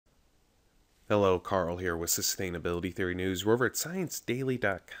Hello, Carl here with Sustainability Theory News. We're over at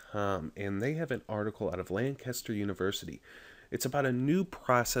ScienceDaily.com, and they have an article out of Lancaster University. It's about a new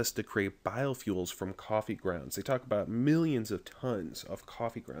process to create biofuels from coffee grounds. They talk about millions of tons of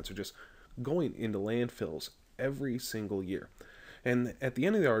coffee grounds are just going into landfills every single year. And at the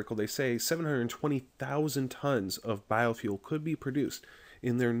end of the article, they say 720,000 tons of biofuel could be produced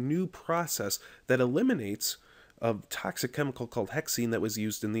in their new process that eliminates a toxic chemical called hexene that was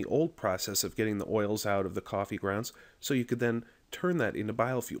used in the old process of getting the oils out of the coffee grounds, so you could then turn that into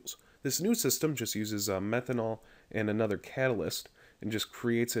biofuels. This new system just uses methanol and another catalyst and just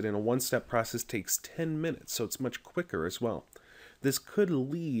creates it in a one-step process. Takes 10 minutes, so it's much quicker as well. This could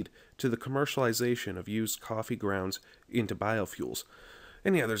lead to the commercialization of used coffee grounds into biofuels.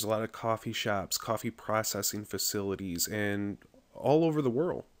 And yeah, there's a lot of coffee shops, coffee processing facilities, and all over the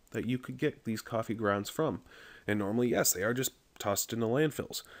world that you could get these coffee grounds from. And normally, yes, they are just tossed into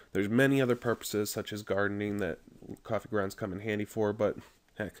landfills. There's many other purposes, such as gardening, that coffee grounds come in handy for, but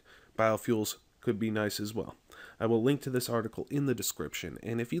heck, biofuels could be nice as well. I will link to this article in the description,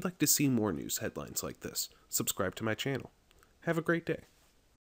 and if you'd like to see more news headlines like this, subscribe to my channel. Have a great day.